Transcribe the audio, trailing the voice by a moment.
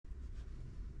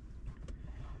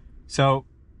So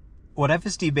what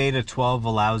FSD Beta 12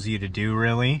 allows you to do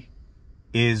really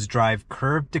is drive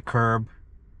curb to curb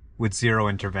with zero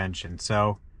intervention.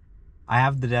 So I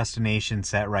have the destination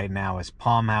set right now as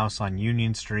Palm House on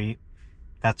Union Street.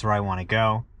 That's where I want to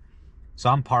go. So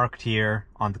I'm parked here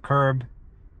on the curb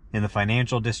in the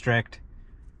financial district.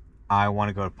 I want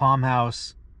to go to Palm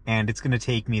House, and it's going to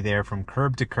take me there from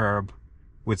curb to curb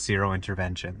with zero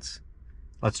interventions.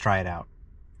 Let's try it out.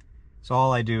 So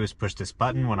all I do is push this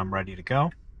button when I'm ready to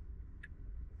go.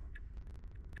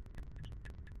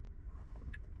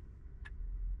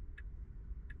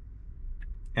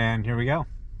 And here we go.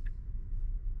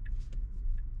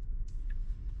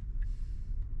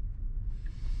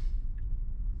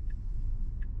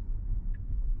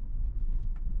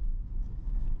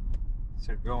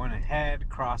 So going ahead,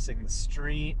 crossing the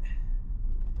street.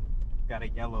 Got a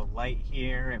yellow light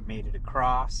here, it made it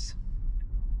across.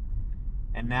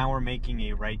 And now we're making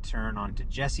a right turn onto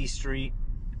Jesse Street.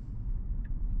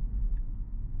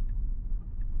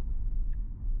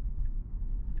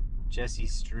 Jesse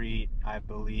Street, I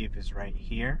believe, is right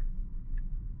here.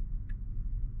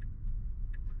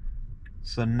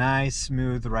 So nice,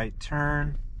 smooth right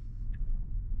turn.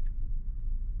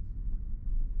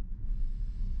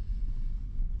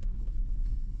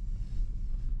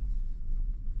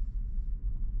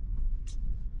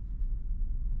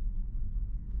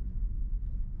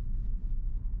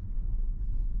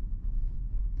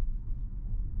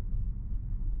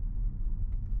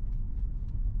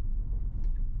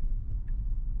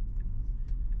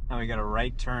 Now we got a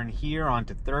right turn here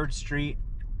onto 3rd Street.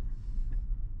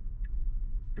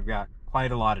 We've got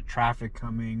quite a lot of traffic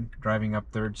coming, driving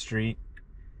up 3rd Street.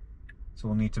 So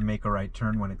we'll need to make a right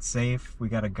turn when it's safe. We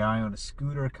got a guy on a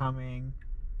scooter coming.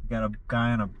 We got a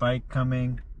guy on a bike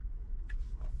coming.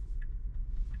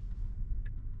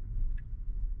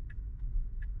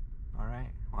 All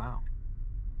right, wow.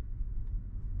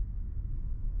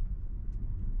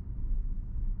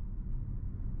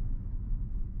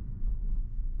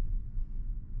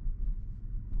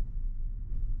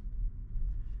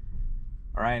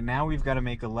 All right, now we've got to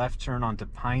make a left turn onto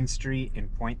Pine Street in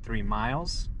 0.3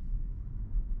 miles.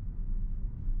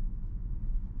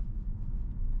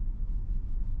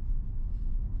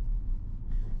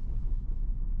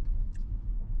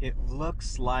 It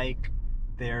looks like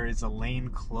there is a lane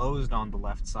closed on the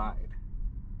left side.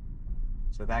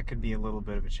 So that could be a little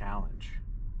bit of a challenge.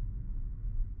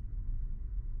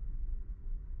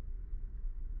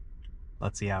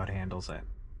 Let's see how it handles it.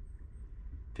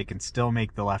 If it can still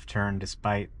make the left turn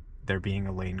despite there being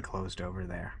a lane closed over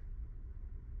there.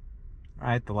 All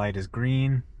right, the light is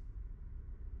green.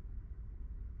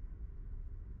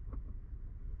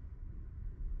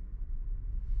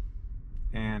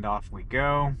 And off we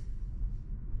go.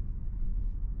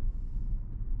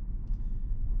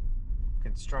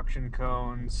 Construction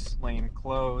cones, lane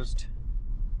closed.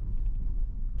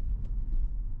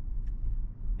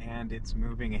 And it's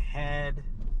moving ahead,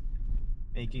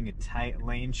 making a tight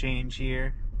lane change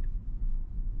here.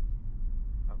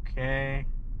 Okay,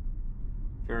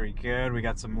 very good. We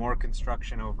got some more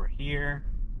construction over here.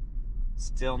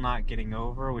 Still not getting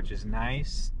over, which is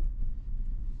nice.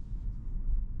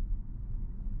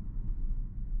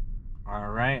 All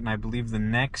right, and I believe the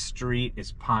next street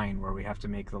is Pine, where we have to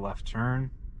make the left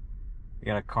turn. We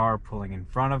got a car pulling in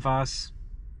front of us.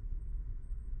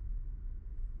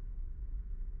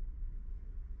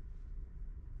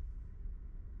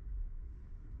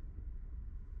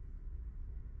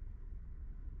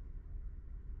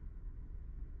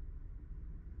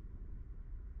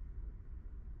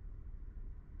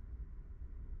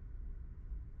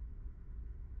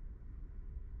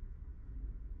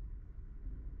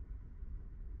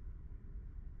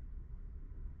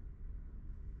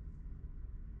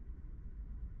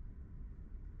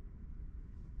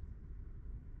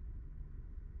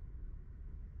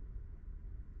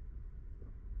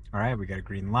 All right, we got a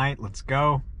green light. Let's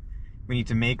go. We need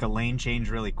to make a lane change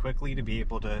really quickly to be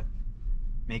able to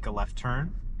make a left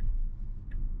turn.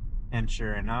 And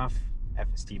sure enough,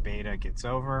 FSD Beta gets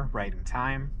over right in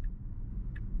time.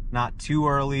 Not too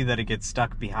early that it gets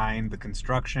stuck behind the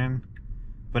construction,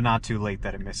 but not too late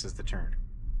that it misses the turn.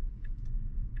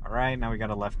 All right, now we got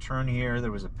a left turn here.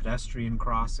 There was a pedestrian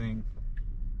crossing.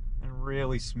 And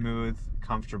really smooth,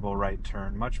 comfortable right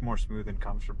turn. Much more smooth and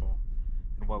comfortable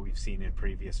than what we've seen in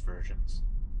previous versions.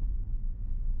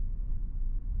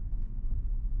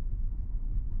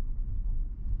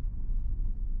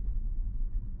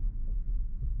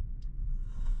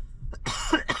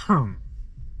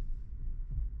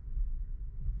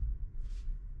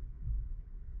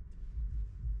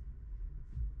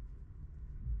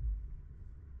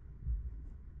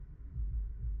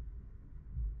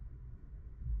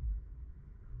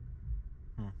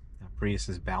 Prius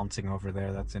is bouncing over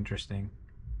there. That's interesting.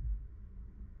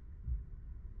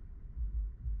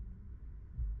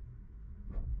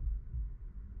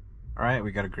 All right,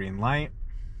 we got a green light.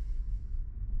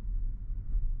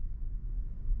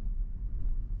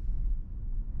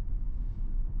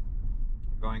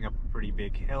 We're going up a pretty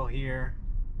big hill here,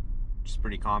 which is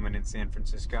pretty common in San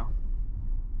Francisco.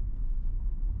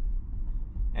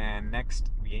 And next,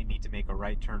 we need to make a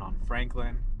right turn on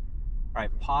Franklin. All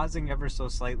right, pausing ever so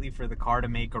slightly for the car to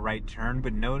make a right turn,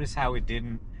 but notice how it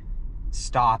didn't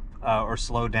stop or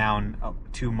slow down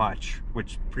too much,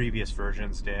 which previous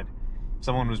versions did. If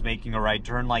someone was making a right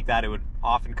turn like that, it would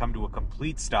often come to a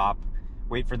complete stop,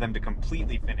 wait for them to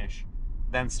completely finish,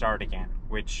 then start again,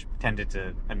 which tended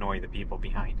to annoy the people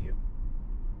behind you.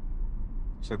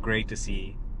 So great to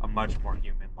see a much more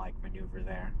human-like maneuver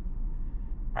there.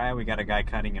 All right, we got a guy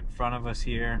cutting in front of us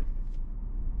here.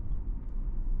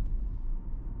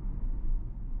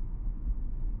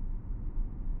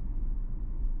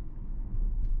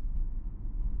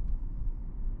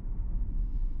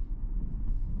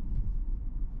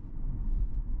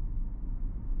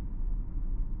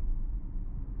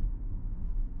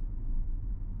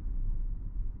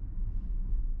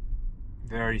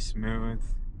 Very smooth,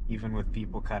 even with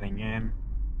people cutting in.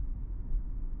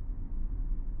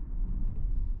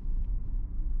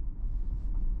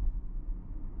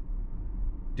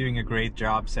 Doing a great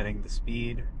job setting the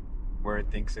speed where it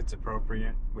thinks it's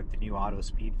appropriate with the new auto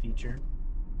speed feature.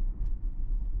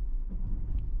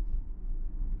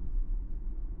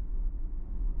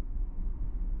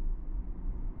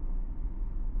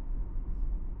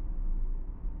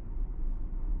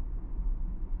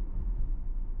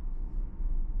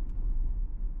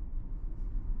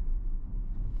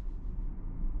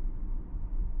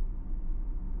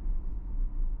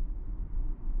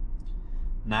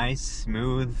 Nice,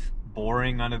 smooth,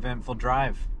 boring, uneventful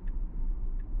drive.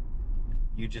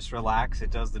 You just relax, it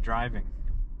does the driving.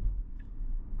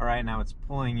 All right, now it's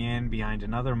pulling in behind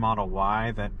another Model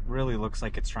Y that really looks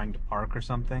like it's trying to park or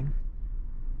something.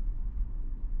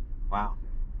 Wow.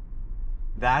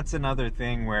 That's another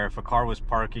thing where if a car was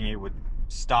parking, it would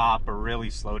stop or really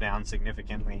slow down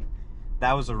significantly.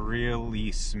 That was a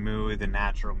really smooth and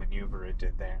natural maneuver it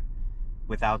did there,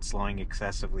 without slowing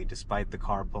excessively despite the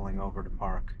car pulling over to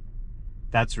park.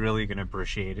 That's really going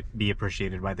to be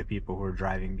appreciated by the people who are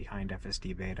driving behind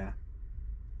FSD Beta.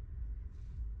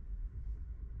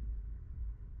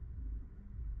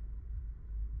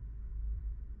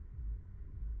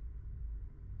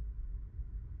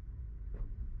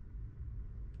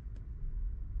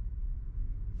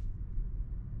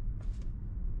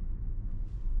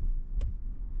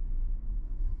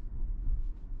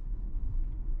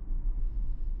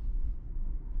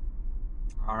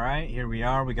 All right, here we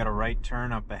are. We got a right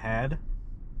turn up ahead.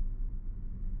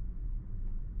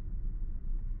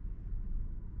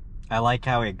 I like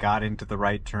how it got into the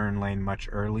right turn lane much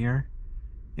earlier.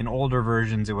 In older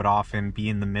versions, it would often be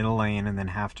in the middle lane and then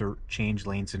have to change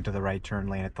lanes into the right turn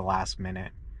lane at the last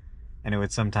minute. And it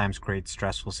would sometimes create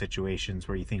stressful situations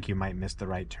where you think you might miss the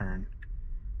right turn.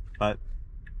 But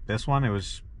this one, it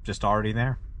was just already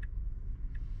there.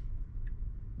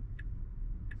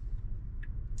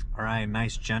 All right,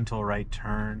 nice gentle right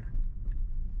turn.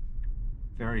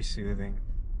 Very soothing.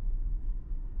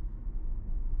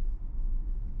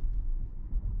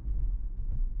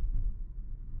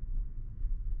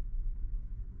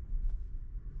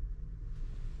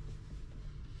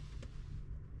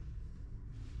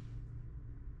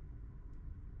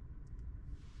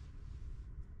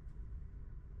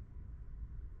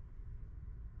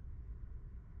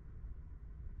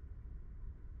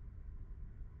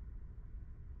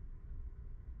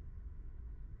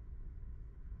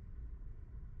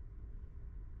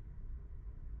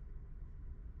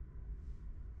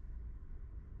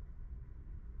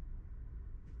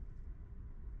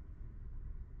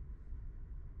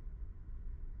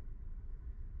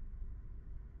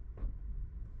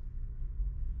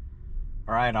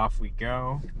 All right, off we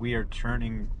go. We are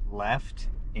turning left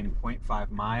in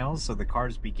 0.5 miles, so the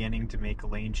car's beginning to make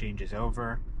lane changes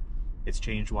over. It's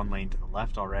changed one lane to the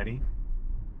left already.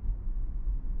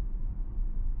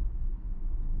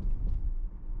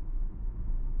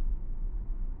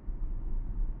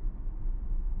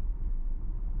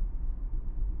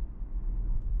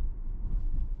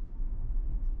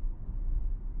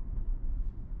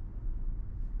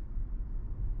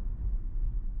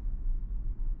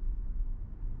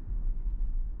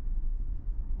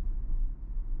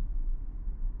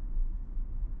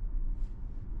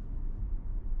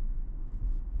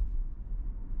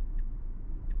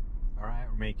 All right,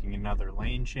 we're making another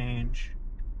lane change.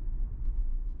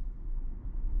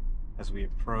 as we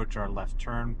approach our left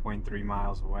turn, 0.3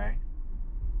 miles away.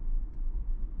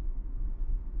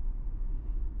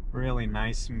 Really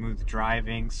nice, smooth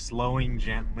driving, slowing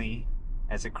gently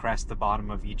as it crests the bottom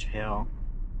of each hill.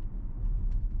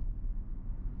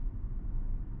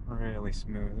 Really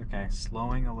smooth. Okay,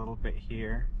 slowing a little bit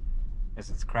here as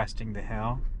it's cresting the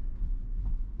hill.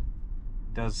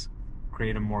 Does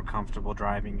create a more comfortable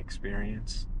driving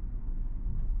experience.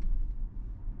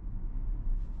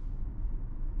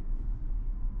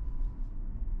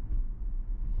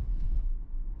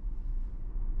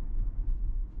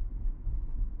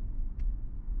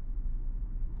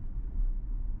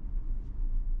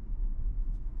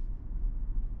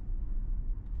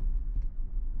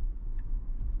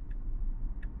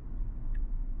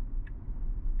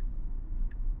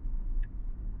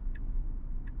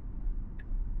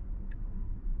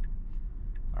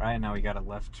 Alright, now we got a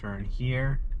left turn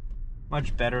here.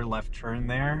 Much better left turn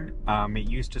there. It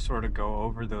used to sort of go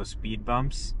over those speed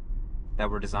bumps that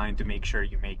were designed to make sure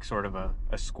you make sort of a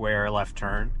square left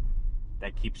turn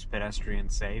that keeps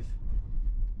pedestrians safe.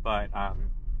 But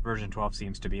version 12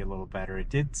 seems to be a little better. It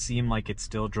did seem like it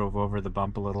still drove over the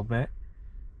bump a little bit,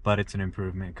 but it's an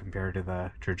improvement compared to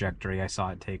the trajectory I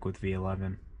saw it take with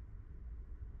V11.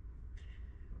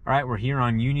 Alright, we're here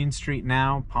on Union Street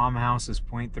now. Palm House is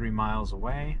 0.3 miles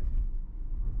away.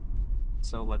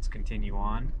 So let's continue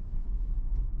on.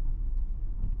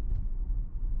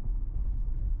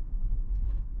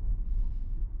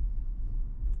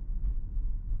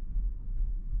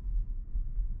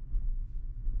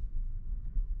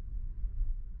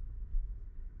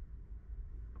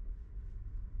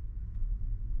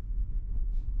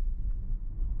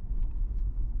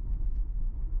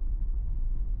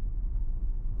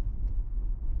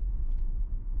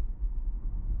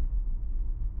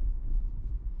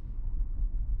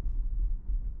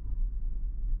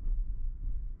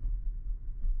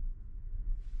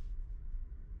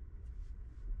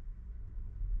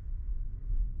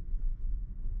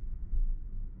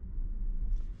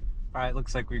 Alright,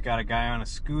 looks like we've got a guy on a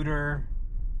scooter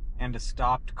and a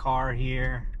stopped car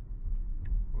here.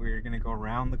 We're gonna go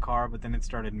around the car, but then it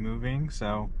started moving,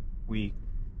 so we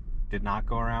did not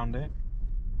go around it.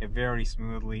 It very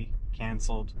smoothly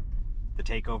canceled the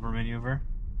takeover maneuver.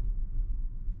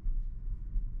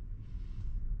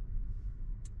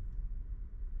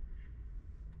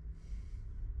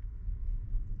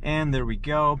 And there we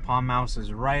go. Palm House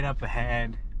is right up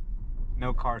ahead.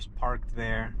 No cars parked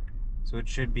there, so it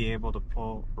should be able to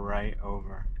pull right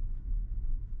over.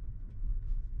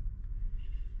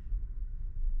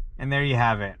 And there you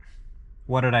have it.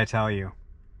 What did I tell you?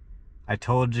 I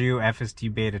told you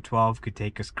FSD Beta 12 could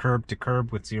take us curb to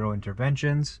curb with zero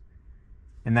interventions,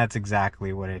 and that's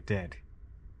exactly what it did.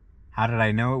 How did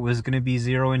I know it was going to be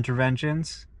zero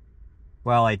interventions?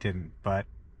 Well, I didn't, but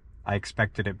I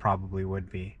expected it probably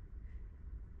would be.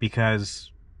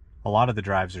 Because a lot of the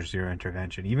drives are zero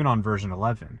intervention. Even on version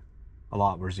 11, a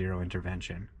lot were zero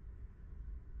intervention.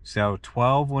 So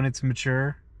 12, when it's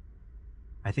mature,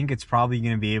 I think it's probably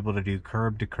going to be able to do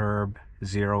curb to curb,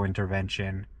 zero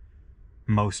intervention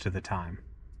most of the time.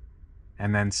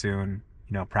 And then soon,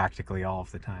 practically all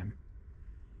of the time.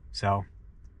 So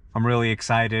I'm really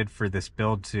excited for this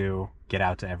build to get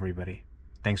out to everybody.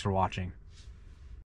 Thanks for watching.